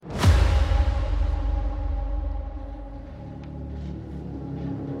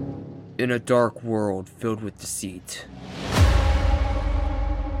In a dark world filled with deceit,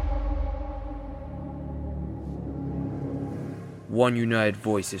 one united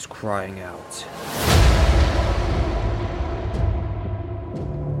voice is crying out.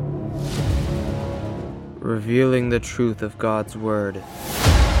 Revealing the truth of God's Word.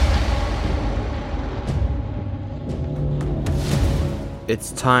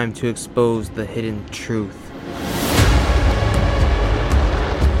 It's time to expose the hidden truth.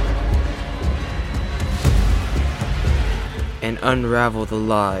 And unravel the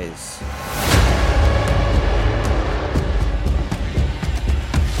lies.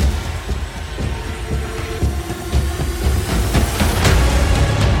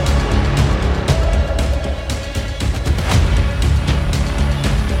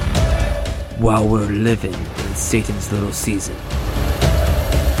 While we're living in Satan's little season.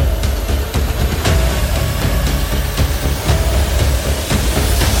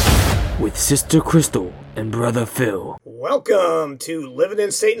 With Sister Crystal and Brother Phil. Welcome to Living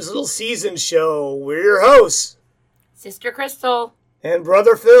in Satan's Little Season show. We're your hosts, Sister Crystal and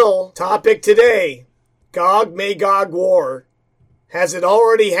Brother Phil. Topic today, Gog Magog War. Has it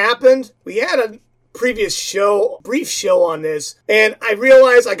already happened? We had a previous show, brief show on this, and I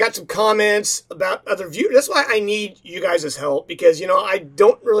realized I got some comments about other viewers. That's why I need you guys' help, because, I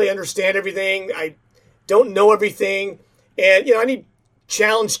don't really understand everything. I don't know everything, and, I need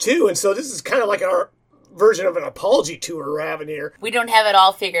challenge too. And so this is kind of like our version of an apology tour we're having here. We don't have it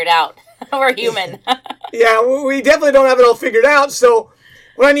all figured out. We're human. Yeah, we definitely don't have it all figured out. So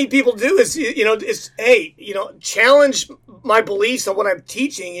what I need people to do is, challenge my beliefs on what I'm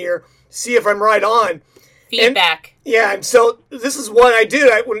teaching here. See if I'm right on. Feedback. And so this is what I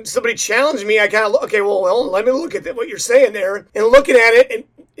did. When somebody challenged me, I kind of, let me look at what you're saying there. And looking at it, and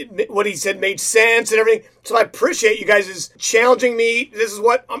what he said made sense and everything. So I appreciate you guys challenging me. This is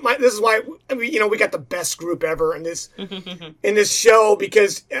why we got the best group ever in this in this show,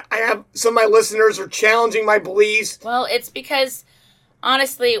 because I have some of my listeners are challenging my beliefs. Well, it's because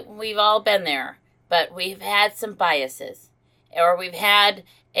honestly, we've all been there, but we've had some biases, or we've had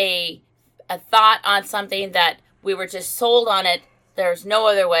a thought on something that we were just sold on it. There's no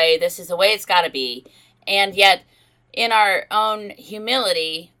other way. This is the way it's got to be. And yet, in our own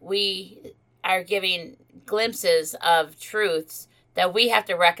humility, we are giving glimpses of truths that we have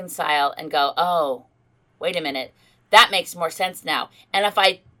to reconcile and go, oh, wait a minute. That makes more sense now. And if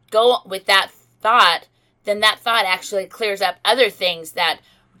I go with that thought, then that thought actually clears up other things that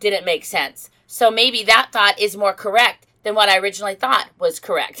didn't make sense. So maybe that thought is more correct than what I originally thought was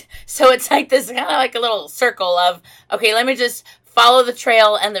correct. So it's like this kind of like a little circle of, okay, let me just follow the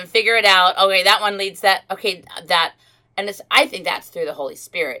trail and then figure it out. Okay, that one leads that. Okay, that. And I think that's through the Holy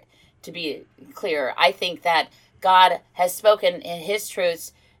Spirit, to be clear. I think that God has spoken in His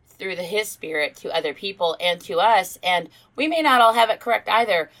truths through His Spirit to other people and to us. And we may not all have it correct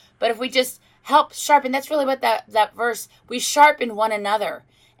either. But if we just help sharpen, that's really what that verse, we sharpen one another.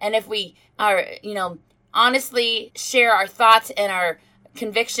 And if we are, honestly share our thoughts and our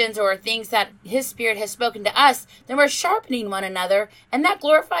convictions or things that His Spirit has spoken to us, then we're sharpening one another, and that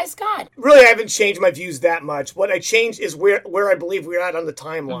glorifies God. Really, I haven't changed my views that much. What I changed is where I believe we're at on the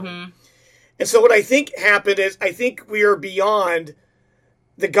timeline. Mm-hmm. And so what I think happened is, I think we are beyond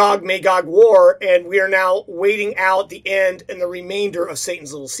the Gog Magog War, and we are now waiting out the end and the remainder of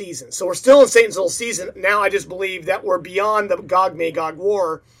Satan's little season. So we're still in Satan's little season. Now I just believe that we're beyond the Gog Magog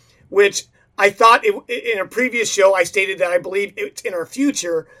War, which I thought in a previous show I stated that I believe it's in our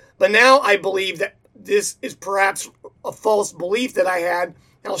future, but now I believe that this is perhaps a false belief that I had.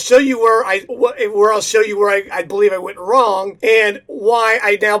 I'll show you where I believe I went wrong, and why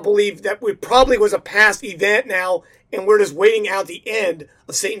I now believe that it probably was a past event now, and we're just waiting out the end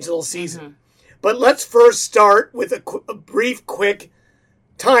of Satan's little season. Mm-hmm. But let's first start with a brief, quick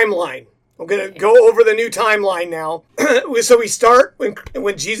timeline. I'm going to go over the new timeline now. So we start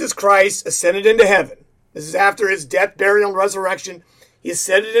when Jesus Christ ascended into heaven. This is after His death, burial, and resurrection. He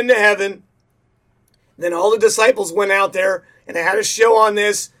ascended into heaven. Then all the disciples went out there, and I had a show on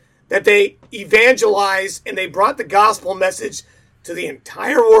this, that they evangelized and they brought the gospel message to the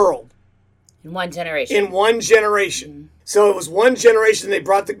entire world. In one generation. Mm-hmm. So it was one generation, they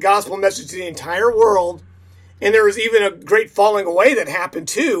brought the gospel message to the entire world. And there was even a great falling away that happened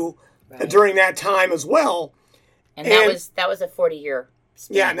too. Right. During that time as well. And that was a 40-year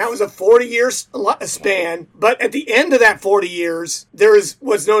span. Yeah, and that was a 40-year span. But at the end of that 40 years, there is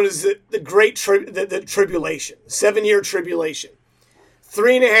what's known as the Great Tribulation, 7-year tribulation.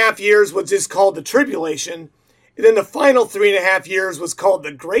 3.5 years was just called the tribulation. And then the final 3.5 years was called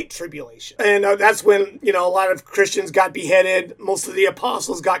the Great Tribulation. And that's when, a lot of Christians got beheaded. Most of the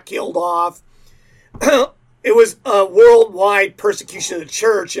apostles got killed off. It was a worldwide persecution of the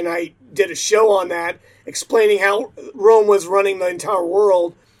church, and I did a show on that, explaining how Rome was running the entire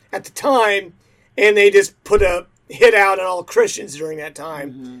world at the time, and they just put a hit out on all Christians during that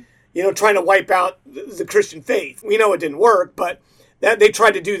time, trying to wipe out the Christian faith. We know it didn't work, but that they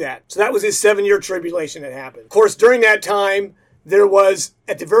tried to do that. So that was his 7-year tribulation that happened. Of course, during that time, there was,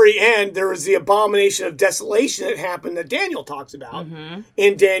 at the very end, there was the abomination of desolation that happened that Daniel talks about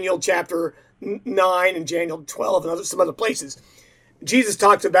in Daniel chapter 9 and Daniel 12 and some other places. Jesus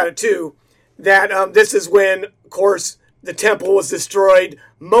talks about it too, that this is when, of course, the temple was destroyed.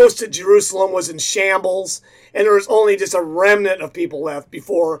 Most of Jerusalem was in shambles, and there was only just a remnant of people left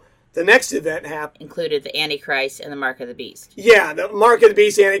before the next event happened. Included the Antichrist and the Mark of the Beast. Yeah, the Mark of the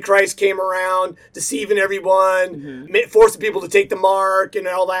Beast, Antichrist came around, deceiving everyone, forcing people to take the mark and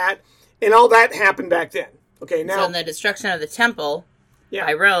all that. And all that happened back then. Okay, now... So in the destruction of the temple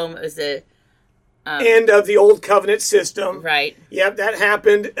by Rome, it was the... end of the Old Covenant system. Right. Yep, that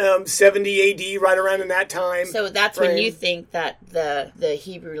happened 70 A.D., right around in that time. So that's when you think that the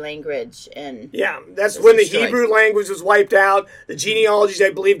Hebrew language and... Yeah, that's when the Hebrew language was wiped out. The genealogies, I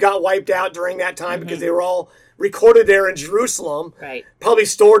believe, got wiped out during that time because they were all recorded there in Jerusalem. Right. Probably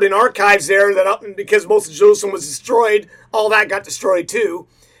stored in archives there, because most of Jerusalem was destroyed, all that got destroyed too.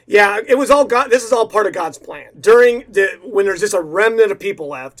 Yeah, it was all God. This is all part of God's plan. When there's just a remnant of people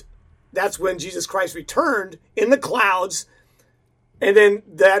left, that's when Jesus Christ returned in the clouds, and then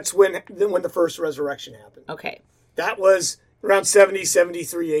that's when the first resurrection happened. Okay. That was around 70,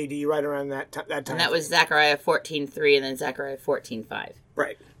 73 A.D., right around that time. And that was Zechariah 14:3 and then Zechariah 14:5.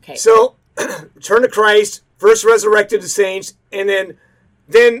 Right. Okay. So, return to Christ, first resurrected the saints, and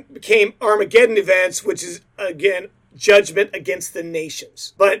then became Armageddon events, which is, again, judgment against the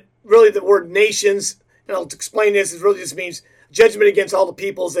nations. But really the word nations, and I'll explain this, it really just means judgment against all the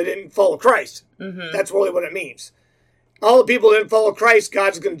peoples that didn't follow Christ. That's really what it means. All the people that didn't follow Christ,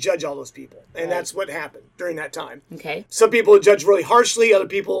 God's going to judge all those people. And that's what happened during that time. Okay. Some people would judge really harshly, other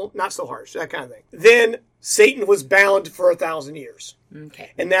people not so harsh, that kind of thing. Then Satan was bound for 1,000 years.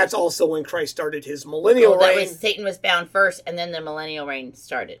 Okay. And that's also when Christ started his millennial reign. Satan was bound first, and then the millennial reign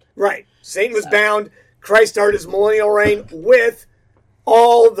started. Right. Satan was bound. Christ started his millennial reign with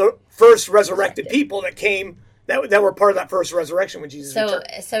all the first resurrected people that came... That were part of that first resurrection when Jesus returned.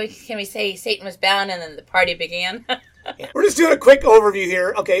 So can we say Satan was bound and then the party began? Yeah. We're just doing a quick overview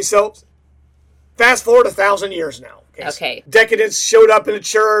here. Okay, so fast forward 1,000 years now. Okay. Decadence showed up in the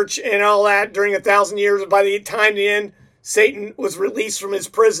church and all that during 1,000 years. By the time the end, Satan was released from his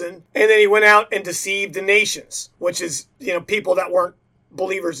prison, and then he went out and deceived the nations, which is, people that weren't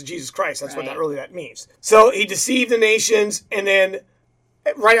believers of Jesus Christ. That's what that means. So he deceived the nations, and then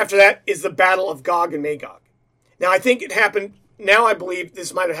right after that is the battle of Gog and Magog. Now, I think it happened, I believe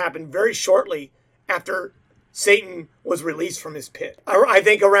this might have happened very shortly after Satan was released from his pit. I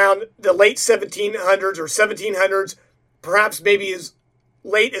think around the late 1700s or 1700s, perhaps maybe as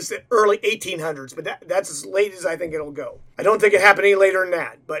late as the early 1800s, but that's as late as I think it'll go. I don't think it happened any later than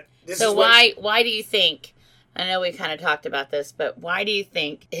that, but why do you think, I know we kind of talked about this, but why do you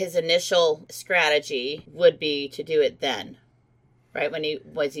think his initial strategy would be to do it then? Right, when he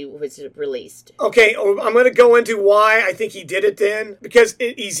was released. Okay, I'm going to go into why I think he did it then. Because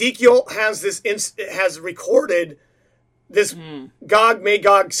Ezekiel has recorded this Gog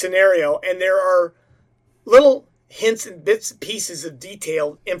Magog scenario, and there are little hints and bits and pieces of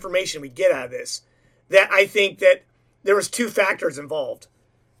detailed information we get out of this that I think that there was 2 factors involved.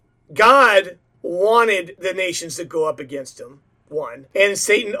 God wanted the nations to go up against him. 1. And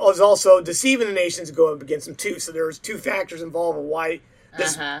Satan was also deceiving the nations to go up against him, 2. So there was 2 factors involved in why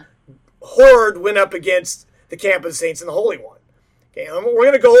this horde went up against the camp of the saints and the Holy One. Okay, we're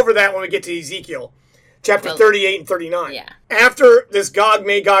going to go over that when we get to Ezekiel, chapter 38 and 39. Yeah. After this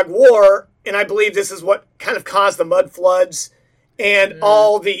Gog-Magog war, and I believe this is what kind of caused the mud floods and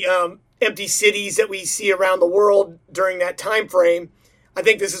all the empty cities that we see around the world during that time frame, I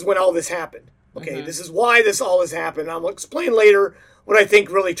think this is when all this happened. Okay, this is why this all has happened. I'll explain later what I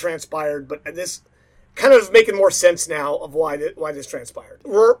think really transpired, but this kind of is making more sense now of why this transpired.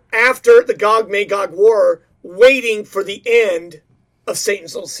 We're after the Gog-Magog War, waiting for the end of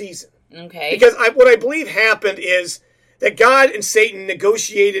Satan's little season. Okay. Because what I believe happened is that God and Satan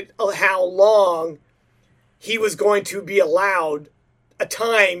negotiated how long he was going to be allowed a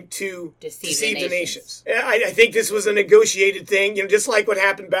time to deceive the nations. I think this was a negotiated thing, just like what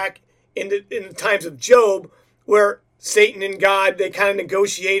happened back in the times of Job, where Satan and God, they kind of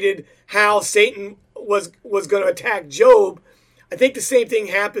negotiated how Satan was going to attack Job, I think the same thing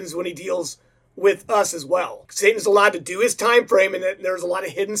happens when he deals with us as well. Satan's allowed to do his time frame, and there's a lot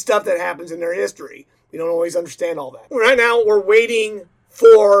of hidden stuff that happens in their history. We don't always understand all that. Right now, we're waiting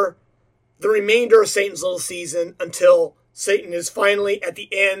for the remainder of Satan's little season until Satan is finally at the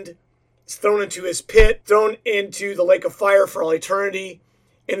end. He's thrown into his pit, thrown into the lake of fire for all eternity.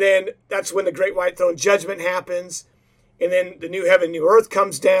 And then that's when the great white throne judgment happens. And then the new heaven, new earth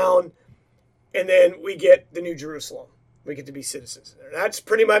comes down. And then we get the new Jerusalem. We get to be citizens there. That's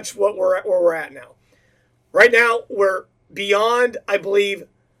pretty much where we're at now. Right now, we're beyond, I believe,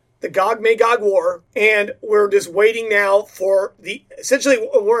 the Gog Magog War, and we're just waiting now for it's actually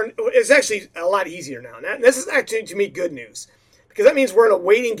a lot easier now. And this is actually, to me, good news, because that means we're in a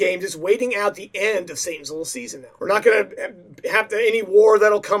waiting game, just waiting out the end of Satan's little season now. We're not going to have any war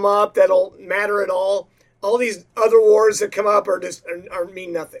that'll come up that'll matter at all. All these other wars that come up are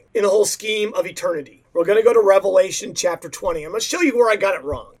mean nothing in the whole scheme of eternity. We're going to go to Revelation chapter 20. I'm going to show you where I got it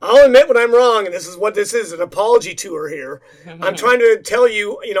wrong. I'll admit when I'm wrong, and this is what this is, an apology tour here. I'm trying to tell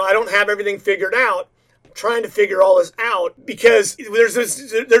you, I don't have everything figured out. I'm trying to figure all this out because there's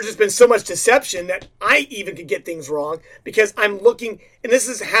just been so much deception that I even could get things wrong because I'm looking, and this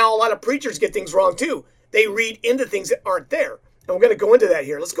is how a lot of preachers get things wrong too. They read into things that aren't there. And we're going to go into that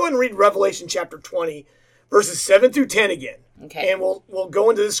here. Let's go ahead and read Revelation chapter 20, verses 7 through 10 again. Okay. And we'll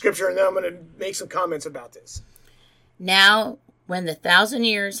go into the scripture, and then I'm going to make some comments about this. Now, when the 1,000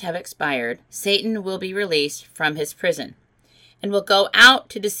 years have expired, Satan will be released from his prison, and will go out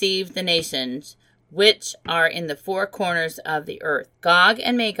to deceive the nations which are in the four corners of the earth, Gog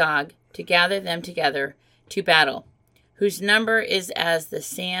and Magog, to gather them together to battle, whose number is as the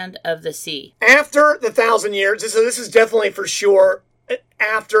sand of the sea. After the 1,000 years, so this is definitely for sure,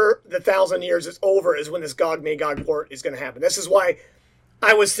 after the 1,000 years is over is when this Gog Magog war is going to happen. This is why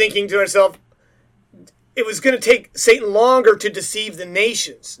I was thinking to myself, it was going to take Satan longer to deceive the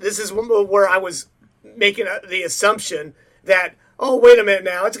nations. This is where I was making the assumption that, oh, wait a minute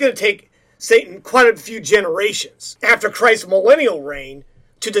now, it's going to take Satan quite a few generations after Christ's millennial reign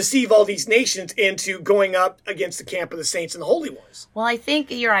to deceive all these nations into going up against the camp of the saints and the holy ones. Well, I think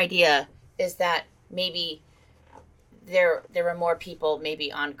your idea is that maybe there were more people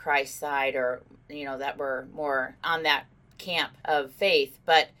maybe on Christ's side, or that were more on that camp of faith.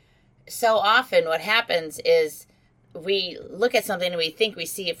 But so often what happens is we look at something and we think we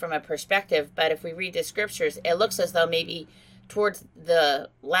see it from a perspective, but if we read the scriptures, it looks as though maybe towards the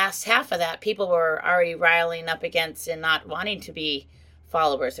last half of that, people were already riling up against and not wanting to be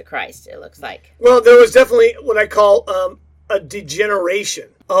followers of Christ, it looks like. Well, there was definitely what I call a degeneration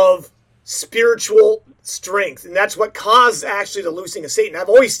of spiritual strength, and that's what caused actually the loosing of Satan. I've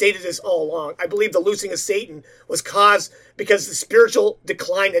always stated this all along. I believe the loosing of Satan was caused because the spiritual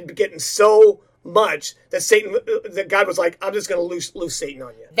decline had been getting so much that God was like, I'm just going to loose Satan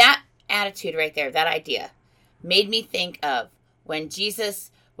on you. That attitude right there, that idea, made me think of when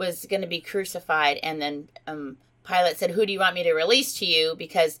Jesus was going to be crucified, and then Pilate said, who do you want me to release to you?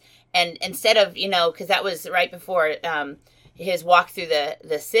 And instead of, because that was right before his walk through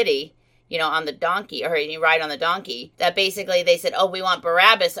the city, on the donkey, or you ride on the donkey, that basically they said, oh, we want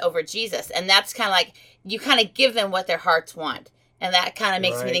Barabbas over Jesus. And that's kind of like, you kind of give them what their hearts want. And that kind of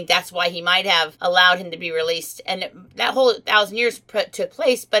makes me think that's why he might have allowed him to be released. And that whole 1,000 years took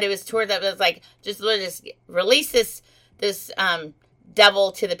place, but it was toward that, it was like, just release this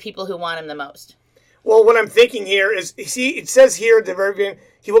devil to the people who want him the most. Well, what I'm thinking here is, see, it says here at the very beginning,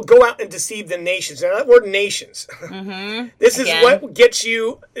 he will go out and deceive the nations. Now, that word nations, this is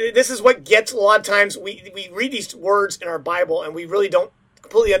what gets a lot of times, we read these words in our Bible and we really don't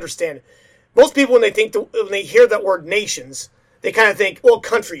completely understand it. Most people, when they hear that word nations, they kind of think, well,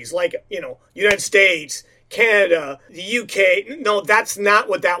 countries like, United States, Canada, the UK. No, that's not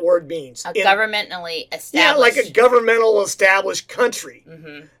what that word means. Governmentally established. Yeah, like a governmental established country.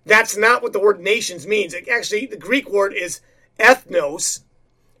 Mm-hmm. That's not what the word nations means. Actually, the Greek word is ethnos,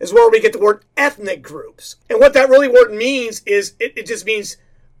 is where we get the word ethnic groups. And what that really word means is, it just means,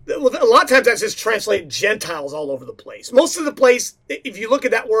 well, a lot of times that's just translated Gentiles all over the place. Most of the place, if you look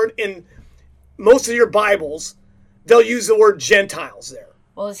at that word in most of your Bibles, they'll use the word Gentiles there.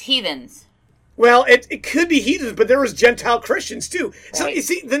 Well, it's heathens. Well, it could be heathens, but there was Gentile Christians too. Right. So you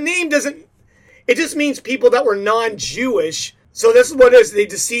see, the name doesn't, it just means people that were non-Jewish. So this is what it is. They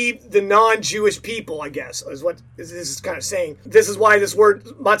deceived the non-Jewish people, I guess, is what this is kind of saying. This is why this word,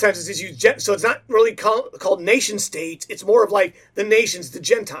 a lot of times is used, so it's not really called nation states. It's more of like the nations, the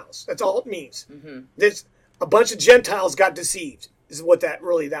Gentiles. That's all it means. Mm-hmm. There's a bunch of Gentiles got deceived, is what that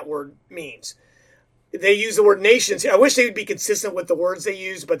word means. They use the word nations. I wish they would be consistent with the words they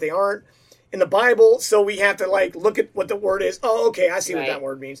use, but they aren't. in the Bible, so we have to like look at what the word is. Oh, okay, I see what that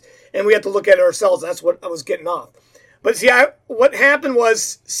word means. And we have to look at it ourselves. That's what I was getting off. But see, what happened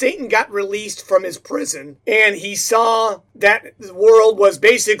was Satan got released from his prison, and he saw that the world was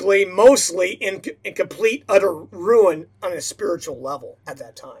basically mostly in complete, utter ruin on a spiritual level at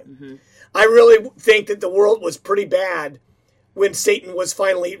that time. Mm-hmm. I really think that the world was pretty bad when Satan was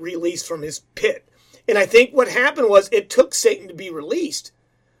finally released from his pit. And I think what happened was it took Satan to be released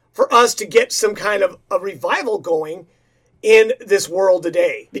for us to get some kind of a revival going in this world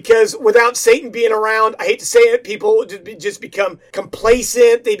today. Because without Satan being around, I hate to say it, people just become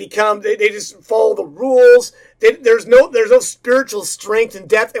complacent. They just follow the rules. There's no spiritual strength and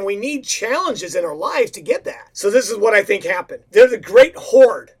depth, and we need challenges in our lives to get that. So this is what I think happened. There's a great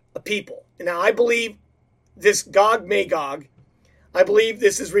horde of people. And now I believe this Gog Magog, I believe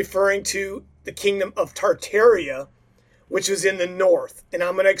this is referring to the kingdom of Tartaria, which was in the north. And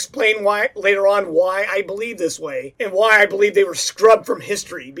I'm going to explain later on why I believe this way and why I believe they were scrubbed from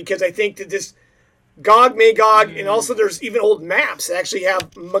history. Because I think that this Gog Magog, and also there's even old maps that actually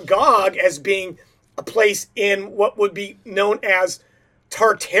have Magog as being a place in what would be known as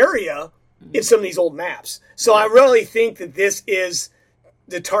Tartaria in some of these old maps. So I really think that this is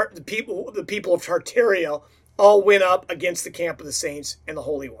the people of Tartaria all went up against the camp of the saints and the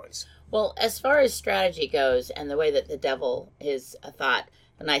holy ones. Well, as far as strategy goes and the way that the devil is, I thought,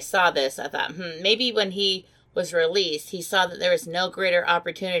 when I saw this, I thought, maybe when he was released, he saw that there was no greater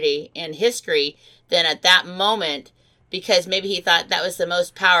opportunity in history than at that moment, because maybe he thought that was the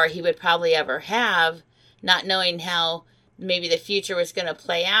most power he would probably ever have, not knowing how maybe the future was going to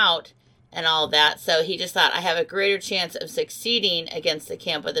play out and all that. So he just thought, I have a greater chance of succeeding against the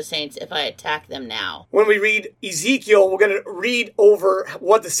camp of the saints if I attack them now. When we read Ezekiel, we're going to read over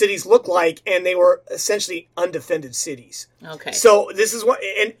what the cities look like, and they were essentially undefended cities. Okay. So this is what,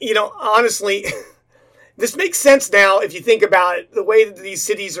 and honestly, this makes sense now if you think about it. The way that these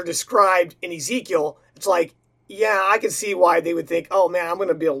cities are described in Ezekiel, it's like, yeah, I can see why they would think, oh man, I'm going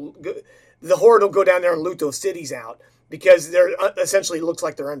to be the horde will go down there and loot those cities out, because they're essentially looks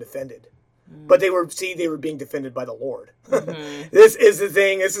like they're undefended. But they were being defended by the Lord. Mm-hmm. This is the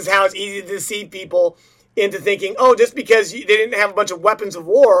thing. This is how it's easy to deceive people into thinking, oh, just because they didn't have a bunch of weapons of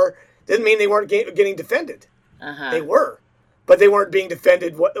war doesn't mean they weren't getting defended. Uh-huh. They were, but they weren't being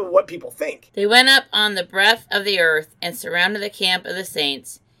defended what people think. They went up on the breadth of the earth and surrounded the camp of the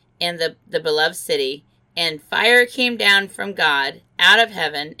saints and the beloved city, and fire came down from God out of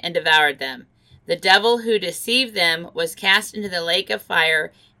heaven and devoured them. The devil who deceived them was cast into the lake of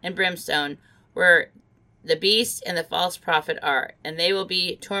fire and brimstone, where the beast and the false prophet are, and they will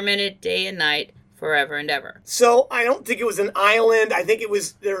be tormented day and night forever and ever. So I don't think it was an island. I think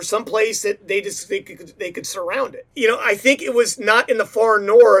there was some place that they could surround it. I think it was not in the far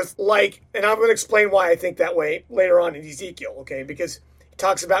north, and I'm going to explain why I think that way later on in Ezekiel, okay? Because it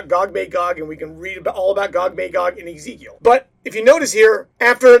talks about Gog Magog, and we can read all about Gog Magog in Ezekiel. But if you notice here,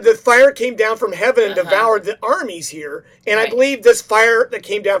 after the fire came down from heaven and devoured the armies here, and right. I believe this fire that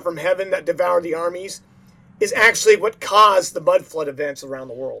came down from heaven that devoured the armies is actually what caused the mud flood events around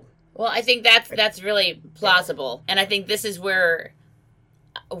the world. Well, I think that's really plausible. And I think this is where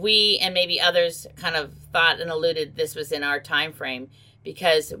we and maybe others kind of thought and alluded this was in our time frame,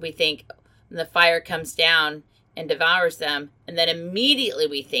 because we think the fire comes down and devours them, and then immediately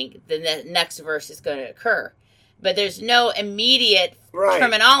we think the next verse is going to occur. But there's no immediate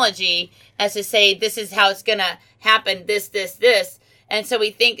terminology as to say this is how it's going to happen, this. And so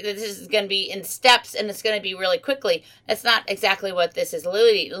we think that this is going to be in steps and it's going to be really quickly. That's not exactly what this is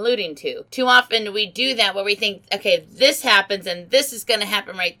alluding to. Too often we do that where we think, okay, this happens and this is going to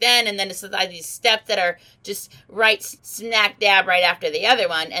happen right then. And then it's like these steps that are just right smack dab right after the other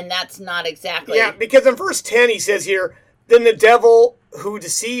one. And that's not exactly. Yeah, because in verse 10 he says here, then the devil who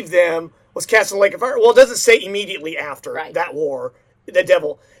deceived them was cast in the lake of fire. Well, it doesn't say immediately after that war, the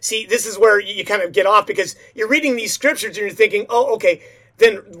devil. See, this is where you kind of get off, because you're reading these scriptures and you're thinking, oh, okay,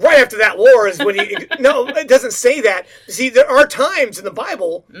 then right after that war is when he... No, it doesn't say that. See, there are times in the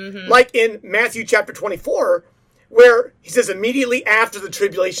Bible, like in Matthew chapter 24, where he says immediately after the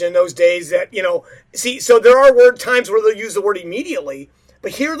tribulation in those days that, see, so there are times where they'll use the word immediately,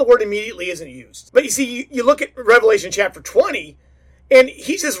 but here the word immediately isn't used. But you see, you look at Revelation chapter 20, and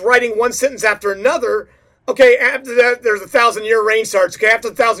he's just writing one sentence after another. Okay, after that, there's 1,000-year reign starts. Okay, after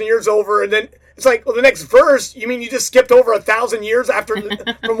 1,000 years over, and then it's like, well, the next verse, you mean you just skipped over 1,000 years after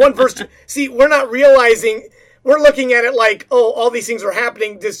from one verse to... See, we're not realizing, we're looking at it like, oh, all these things are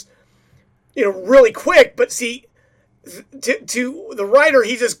happening just, really quick. But see, to the writer,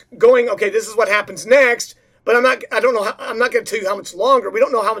 he's just going, okay, this is what happens next. But I don't know. I'm not going to tell you how much longer. We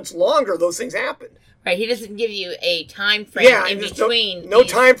don't know how much longer those things happen. Right. He doesn't give you a time frame in between. No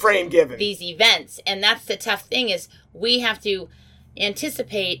time frame given. These events. And that's the tough thing is we have to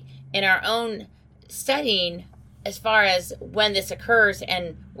anticipate in our own studying as far as when this occurs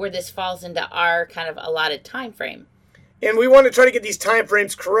and where this falls into our kind of allotted time frame. And we want to try to get these time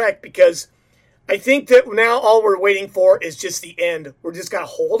frames correct because I think that now all we're waiting for is just the end. We're just going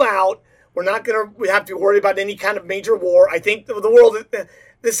to hold out. We're not going to have to worry about any kind of major war. I think the world,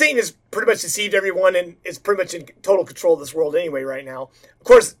 the Satan has pretty much deceived everyone and is pretty much in total control of this world anyway right now. Of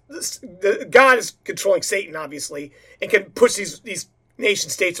course, God is controlling Satan, obviously, and can push these nation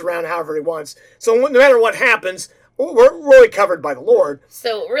states around however he wants. So no matter what happens, we're really covered by the Lord.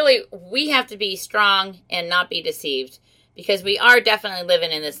 So really, we have to be strong and not be deceived because we are definitely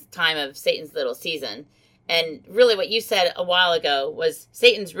living in this time of Satan's little season. And really what you said a while ago was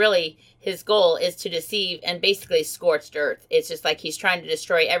Satan's really, his goal is to deceive and basically scorched earth. It's just like he's trying to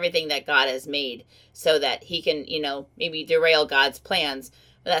destroy everything that God has made so that he can, maybe derail God's plans.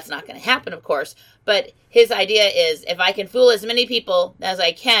 But that's not going to happen, of course. But his idea is if I can fool as many people as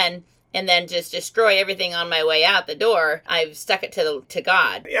I can and then just destroy everything on my way out the door, I've stuck it to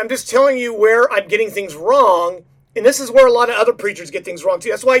God. I'm just telling you where I'm getting things wrong. And this is where a lot of other preachers get things wrong too.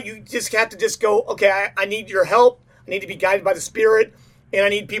 That's why you just have to just go, okay, I need your help. I need to be guided by the Spirit. And I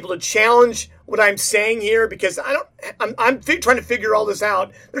need people to challenge what I'm saying here because I'm trying to figure all this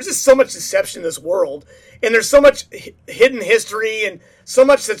out. There's just so much deception in this world. And there's so much hidden history and so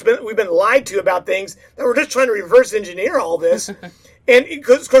much we've been lied to about things that we're just trying to reverse engineer all this. And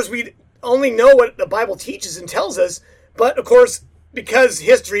of course, we only know what the Bible teaches and tells us. But of course, because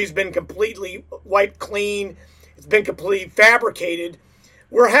history's been completely wiped clean, it's been completely fabricated,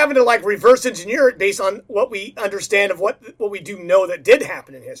 we're having to reverse engineer it based on what we understand of what we do know that did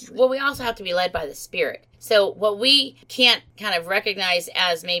happen in history. Well, we also have to be led by the Spirit. So what we can't kind of recognize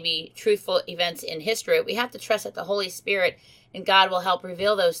as maybe truthful events in history, we have to trust that the Holy Spirit and God will help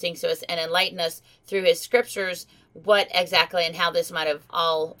reveal those things to us and enlighten us through his scriptures what exactly and how this might have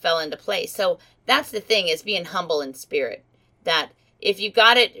all fell into place. So that's the thing, is being humble in spirit. That if you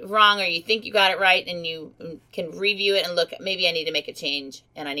got it wrong or you think you got it right and you can review it and look, maybe I need to make a change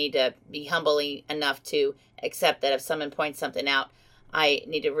and I need to be humble enough to accept that if someone points something out, I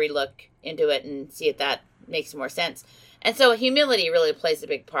need to relook into it and see if that makes more sense. And so humility really plays a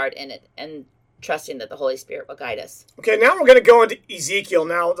big part in it and trusting that the Holy Spirit will guide us. Okay, now we're going to go into Ezekiel.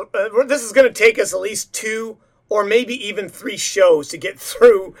 Now, this is going to take us at least 2 or maybe even 3 shows to get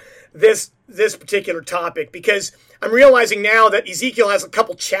through this particular topic because I'm realizing now that Ezekiel has a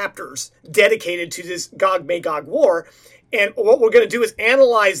couple chapters dedicated to this Gog Magog war. And what we're going to do is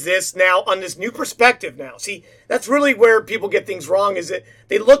analyze this now on this new perspective now. See, that's really where people get things wrong, is that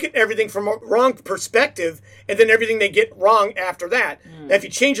they look at everything from a wrong perspective and then everything they get wrong after that. Now, if you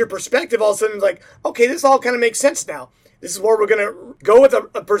change your perspective, all of a sudden it's like, okay, this all kind of makes sense now. This is where we're going to go with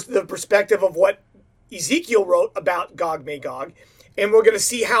the perspective of what Ezekiel wrote about Gog Magog. And we're going to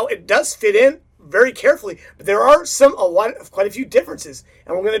see how it does fit in very carefully. But there are quite a few differences,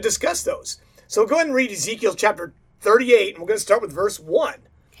 and we're going to discuss those. So go ahead and read Ezekiel chapter 38, and we're going to start with verse 1.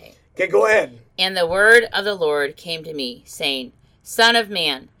 Okay, go ahead. And the word of the Lord came to me, saying, Son of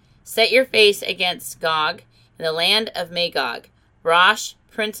man, set your face against Gog in the land of Magog, Rosh,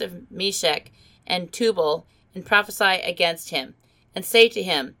 prince of Meshech, and Tubal, and prophesy against him, and say to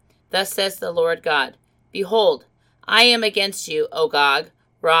him, Thus says the Lord God, Behold, I am against you, O Gog,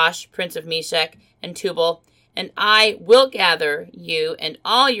 Rosh, prince of Meshech, and Tubal, and I will gather you and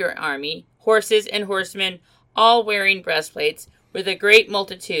all your army, horses and horsemen, all wearing breastplates, with a great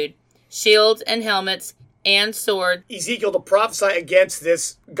multitude, shields and helmets, and swords. Ezekiel to prophesy against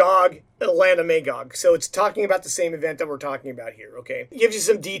this Gog, the land of Magog. So it's talking about the same event that we're talking about here, okay? It gives you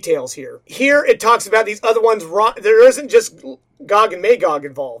some details here. Here it talks about these other ones. There isn't just Gog and Magog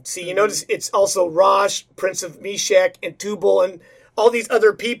involved. See, you notice it's also Rosh, prince of Meshech, and Tubal, and all these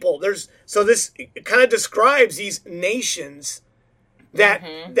other people. So this kind of describes these nations that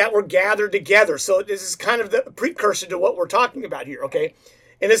were gathered together. So this is kind of the precursor to what we're talking about here, okay?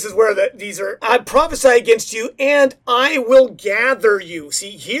 And this is where I prophesy against you, and I will gather you.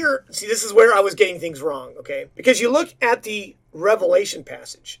 See, this is where I was getting things wrong, okay? Because you look at the Revelation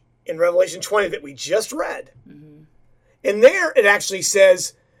passage in Revelation 20 that we just read, and there it actually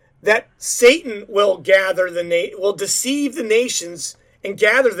says that Satan will will deceive the nations and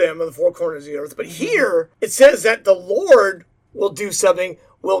gather them in the four corners of the earth. But here it says that the Lord will do something,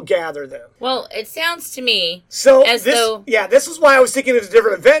 will gather them. Well, it sounds to me this is why I was thinking it was a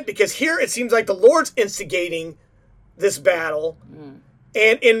different event, because here it seems like the Lord's instigating this battle.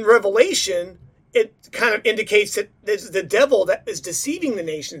 And in Revelation, it kind of indicates that there's the devil that is deceiving the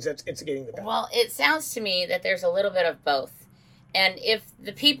nations that's instigating the battle. Well, it sounds to me that there's a little bit of both. And if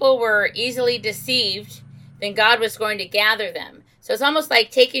the people were easily deceived, then God was going to gather them. So it's almost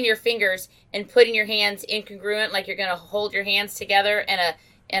like taking your fingers and putting your hands incongruent, like you're going to hold your hands together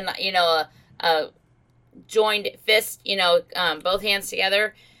and a joined fist, both hands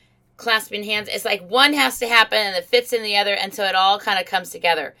together, clasping hands. It's like one has to happen and it fits in the other, and so it all kind of comes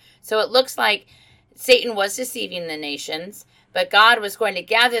together. So it looks like Satan was deceiving the nations, but God was going to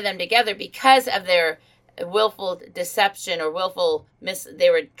gather them together because of their willful deception or they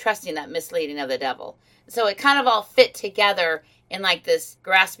were trusting that misleading of the devil. So it kind of all fit together in like this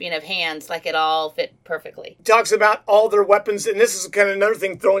grasping of hands, like it all fit perfectly. It talks about all their weapons, and this is kind of another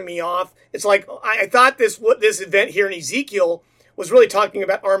thing throwing me off. It's like I thought this event here in Ezekiel was really talking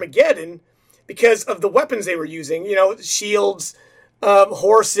about Armageddon because of the weapons they were using, shields,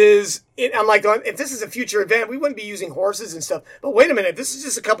 horses. I'm like, if this is a future event, we wouldn't be using horses and stuff. But wait a minute, this is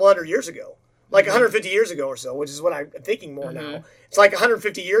just a couple hundred years ago, like 150 years ago or so, which is what I'm thinking more now. It's like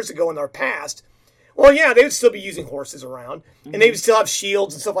 150 years ago in our past. Well, yeah, they would still be using horses around, and they would still have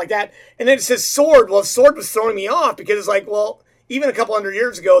shields and stuff like that. And then it says sword. Well, sword was throwing me off because it's like, well, even a couple hundred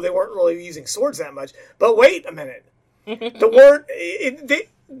years ago, they weren't really using swords that much. But wait a minute. The word,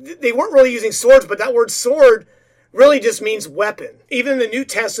 they weren't really using swords, but that word sword really just means weapon. Even in the New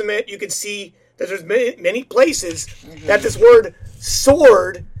Testament, you can see that there's many places that this word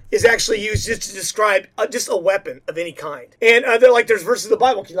sword is actually used just to describe just a weapon of any kind. And there's verses of the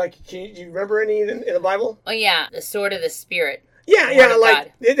Bible. Can you remember any in the Bible? Oh, yeah. The sword of the Spirit. Yeah,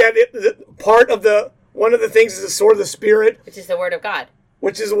 one of the things is the sword of the Spirit. Which is the Word of God.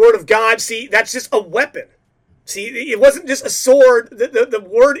 Which is the Word of God. See, that's just a weapon. See, it wasn't just a sword. The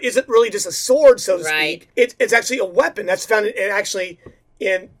word isn't really just a sword, so to speak. It's actually a weapon. That's found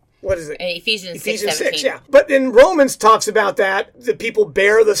in what is it? Ephesians 6, yeah. But in Romans talks about that. The people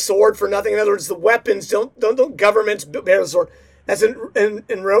bear the sword for nothing. In other words, the weapons don't governments bear the sword. That's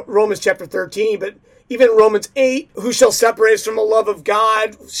in Romans chapter 13. But even in Romans 8, who shall separate us from the love of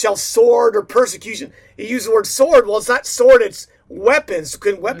God? Shall sword or persecution? You use the word sword. Well, it's not sword, it's weapons.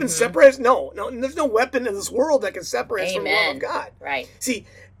 Can weapons separate us? No. There's no weapon in this world that can separate us from the love of God. Right. See,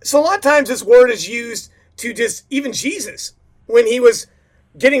 so a lot of times this word is used to just, even Jesus, when he was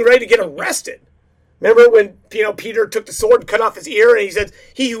getting ready to get arrested. Remember when Peter took the sword and cut off his ear, and he said,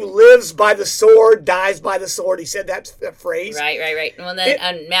 "He who lives by the sword dies by the sword." He said that phrase. Right. Well, then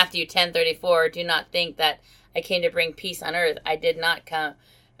on Matthew 10:34, do not think that I came to bring peace on earth. I did not come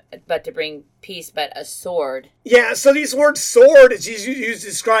but to bring peace, but a sword. Yeah, so these words sword is used to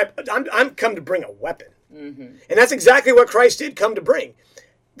describe, I'm come to bring a weapon. And that's exactly what Christ did come to bring.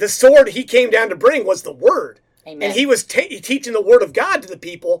 The sword he came down to bring was the word. Amen. And he was teaching the word of God to the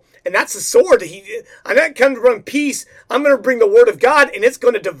people, and that's the sword. I'm not come to bring peace. I'm going to bring the word of God, and it's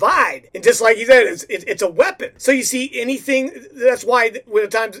going to divide. And just like he said, it's a weapon. So you see anything, that's why when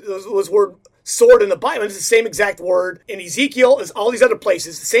at times those word sword in the Bible, it's the same exact word in Ezekiel as all these other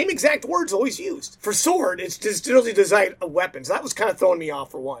places. The same exact word's always used. For sword, it's just really designed a weapon. So that was kind of throwing me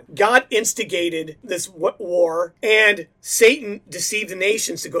off for one. God instigated this war, and Satan deceived the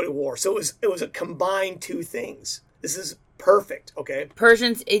nations to go to war. So it was a combined two things. This is perfect, okay?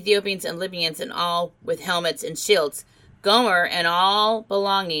 Persians, Ethiopians, and Libyans, and all with helmets and shields. Gomer and all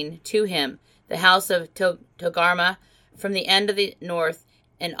belonging to him. The house of Togarmah from the end of the north,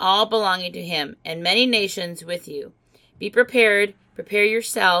 and all belonging to him, and many nations with you. Be prepared, prepare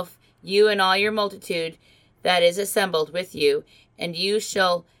yourself, you and all your multitude that is assembled with you, and you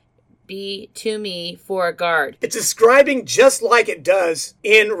shall be to me for a guard. It's describing just like it does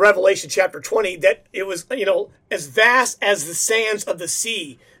in Revelation chapter 20, that it was, as vast as the sands of the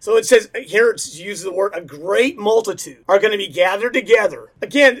sea. So it says, here it uses the word, a great multitude are going to be gathered together.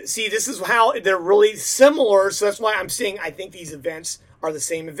 Again, see, this is how they're really similar. So that's why I'm saying I think these events are the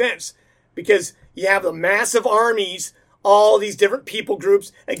same events, because you have the massive armies, all these different people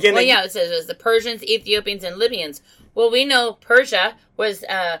groups. Again, it says it was the Persians, Ethiopians, and Libyans. Well, we know Persia was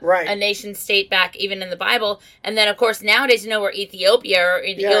a nation state back even in the Bible, and then of course nowadays we're Ethiopia or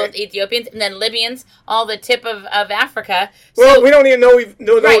Ethiopians, and then Libyans, all the tip of Africa. Well, we don't even know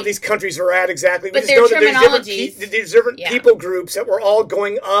what these countries are at exactly. But we just know that there's different people groups that were all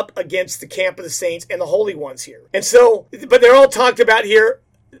going up against the camp of the saints and the holy ones here, and so, but they're all talked about here.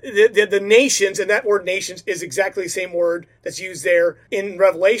 The nations, and that word nations is exactly the same word that's used there in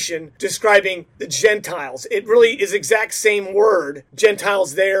Revelation, describing the Gentiles. It really is exact same word.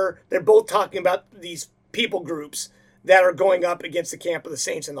 Gentiles there, they're both talking about these people groups that are going up against the camp of the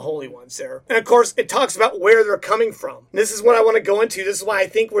saints and the holy ones there. And of course, it talks about where they're coming from. And this is what I want to go into. This is why I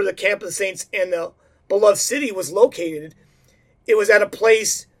think where the camp of the saints and the beloved city was located, it was at a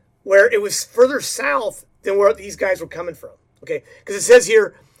place where it was further south than where these guys were coming from. Okay, because it says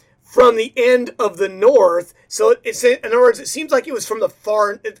here, from the end of the north. So it's, in other words, it seems like it was from the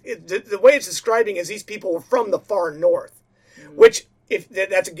far, the way it's describing is these people were from the far north, which, if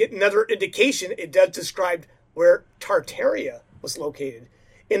that's another indication, it does describe where Tartaria was located,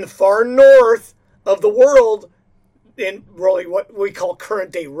 in the far north of the world, in really what we call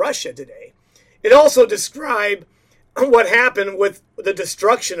current day Russia today. It also described what happened with the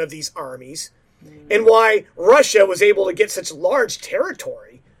destruction of these armies and why Russia was able to get such large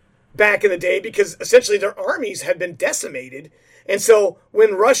territory back in the day, because essentially their armies had been decimated. And so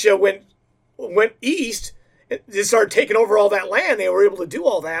when Russia went east, they started taking over all that land, they were able to do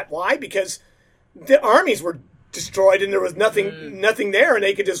all that. Why? Because the armies were destroyed and there was nothing there, and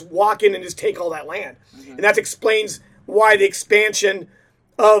they could just walk in and just take all that land. And that explains why the expansion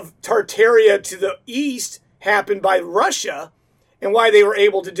of Tartaria to the east happened by Russia, and why they were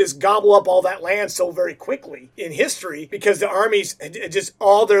able to just gobble up all that land so very quickly in history, because the armies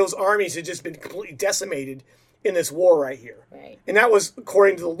all those armies had just been completely decimated in this war right here. Right. And that was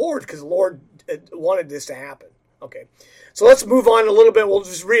according to the Lord, because the Lord wanted this to happen. Okay, so let's move on a little bit. We'll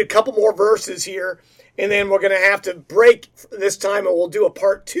just read a couple more verses here, and then we're going to have to break this time, and we'll do a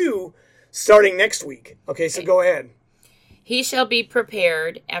part 2 starting next week. Okay, so go ahead. He shall be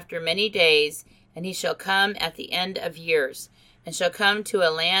prepared after many days, and he shall come at the end of years, and shall come to a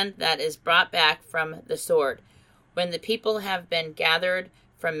land that is brought back from the sword, when the people have been gathered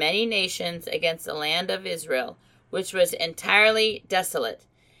from many nations against the land of Israel, which was entirely desolate.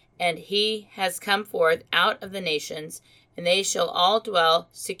 And he has come forth out of the nations, and they shall all dwell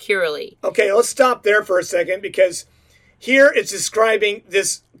securely. Okay, let's stop there for a second, because here it's describing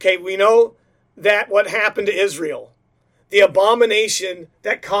this. Okay, we know that what happened to Israel, the abomination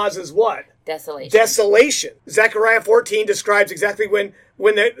that causes what? Desolation. Zechariah 14 describes exactly when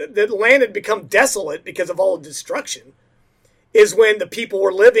the land had become desolate because of all the destruction, is when the people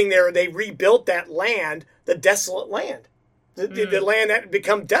were living there and they rebuilt that land, the desolate land. The land that had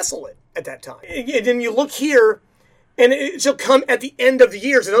become desolate at that time. And then you look here, and it shall come at the end of the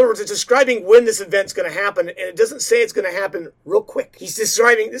years. In other words, it's describing when this event's going to happen, and it doesn't say it's going to happen real quick. He's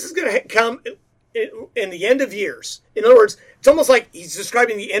describing this is going to come in the end of years. In other words, it's almost like he's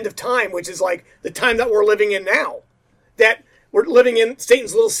describing the end of time, which is like the time that we're living in now. That we're living in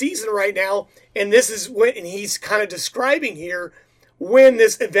Satan's little season right now, and this is when, and he's kind of describing here when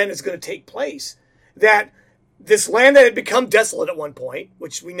this event is going to take place. That this land that had become desolate at one point,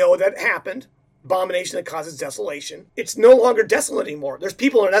 which we know that happened, abomination that causes desolation, it's no longer desolate anymore. There's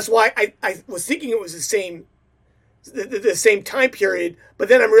people, and that's why I was thinking it was the same time period, but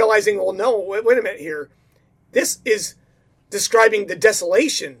then I'm realizing, well, no, wait a minute here. This is describing the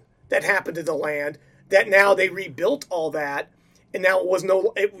desolation that happened to the land, that now they rebuilt all that, and now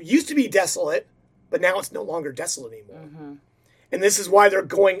it used to be desolate, but now it's no longer desolate anymore. Mm-hmm. And this is why they're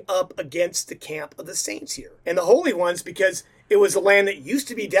going up against the camp of the saints here and the holy ones, because it was a land that used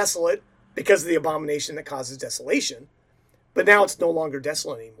to be desolate because of the abomination that causes desolation, but now it's no longer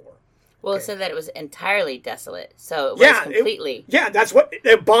desolate anymor. Well, it said that it was entirely desolate, so it was completely. That's what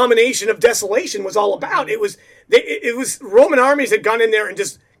the abomination of desolation was all about. Mm-hmm. It was Roman armies had gone in there and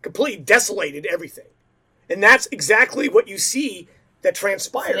just completely desolated everything, and that's exactly what you see that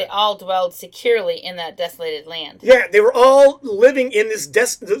transpired. So they all dwelled securely in that desolated land. Yeah, they were all living in this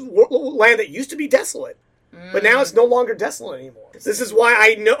land that used to be desolate, but now it's no longer desolate anymore. This is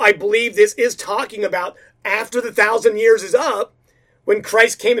why I believe this is talking about after the 1,000 years is up, when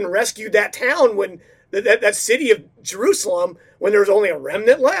Christ came and rescued that town, when that city of Jerusalem, when there was only a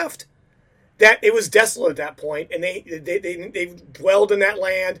remnant left, that it was desolate at that point, and they dwelled in that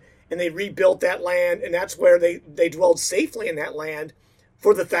land, and they rebuilt that land, and that's where they dwelled safely in that land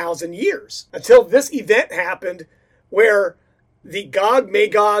for the 1,000 years. Until this event happened where the Gog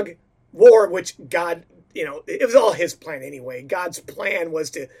Magog War, which God, it was all his plan anyway. God's plan was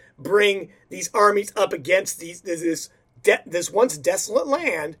to bring these armies up against this once desolate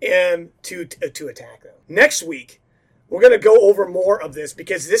land and to attack them. Next week, we're going to go over more of this,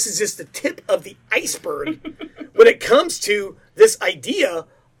 because this is just the tip of the iceberg when it comes to this idea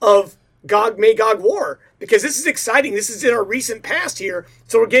of Gog Magog War, because this is exciting. This is in our recent past here,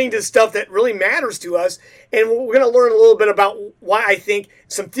 so we're getting to stuff that really matters to us, and we're going to learn a little bit about why I think,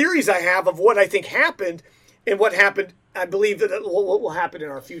 some theories I have of what I think happened, and what happened, I believe that what will happen in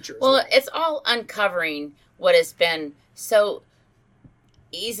our future. Well, it's all uncovering what has been so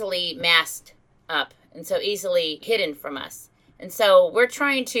easily masked up and so easily hidden from us. And so we're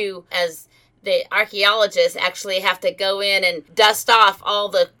trying to, as the archaeologists actually have to go in and dust off all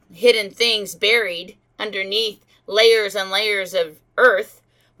the hidden things buried underneath layers and layers of earth.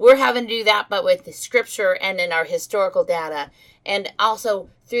 We're having to do that, but with the scripture and in our historical data, and also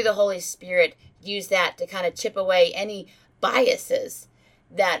through the Holy Spirit, use that to kind of chip away any biases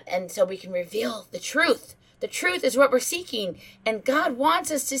and so we can reveal the truth. The truth is what we're seeking, and God wants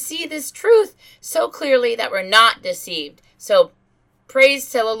us to see this truth so clearly that we're not deceived. So praise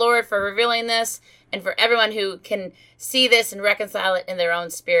to the Lord for revealing this, and for everyone who can see this and reconcile it in their own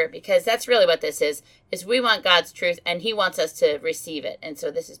spirit, because that's really what this is we want God's truth, and he wants us to receive it. And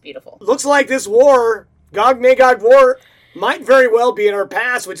so this is beautiful. Looks like this war, Gog Magog War, might very well be in our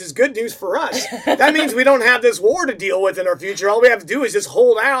past, which is good news for us. That means we don't have this war to deal with in our future. All we have to do is just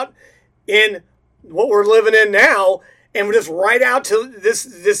hold out in what we're living in now, and we're just right out to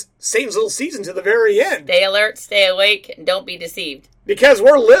this Satan's little season to the very end. Stay alert, stay awake, and don't be deceived. Because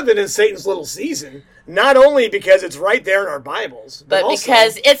we're living in Satan's little season, not only because it's right there in our Bibles, but also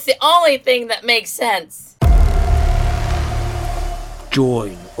because it's the only thing that makes sense.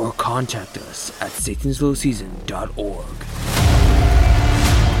 Join or contact us at satanslittleseason.org.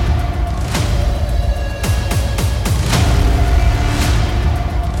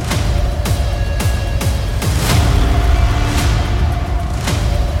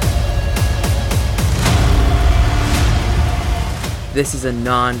 This is a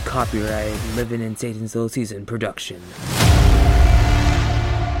non-copyrighted Living in Satan's Little Season production.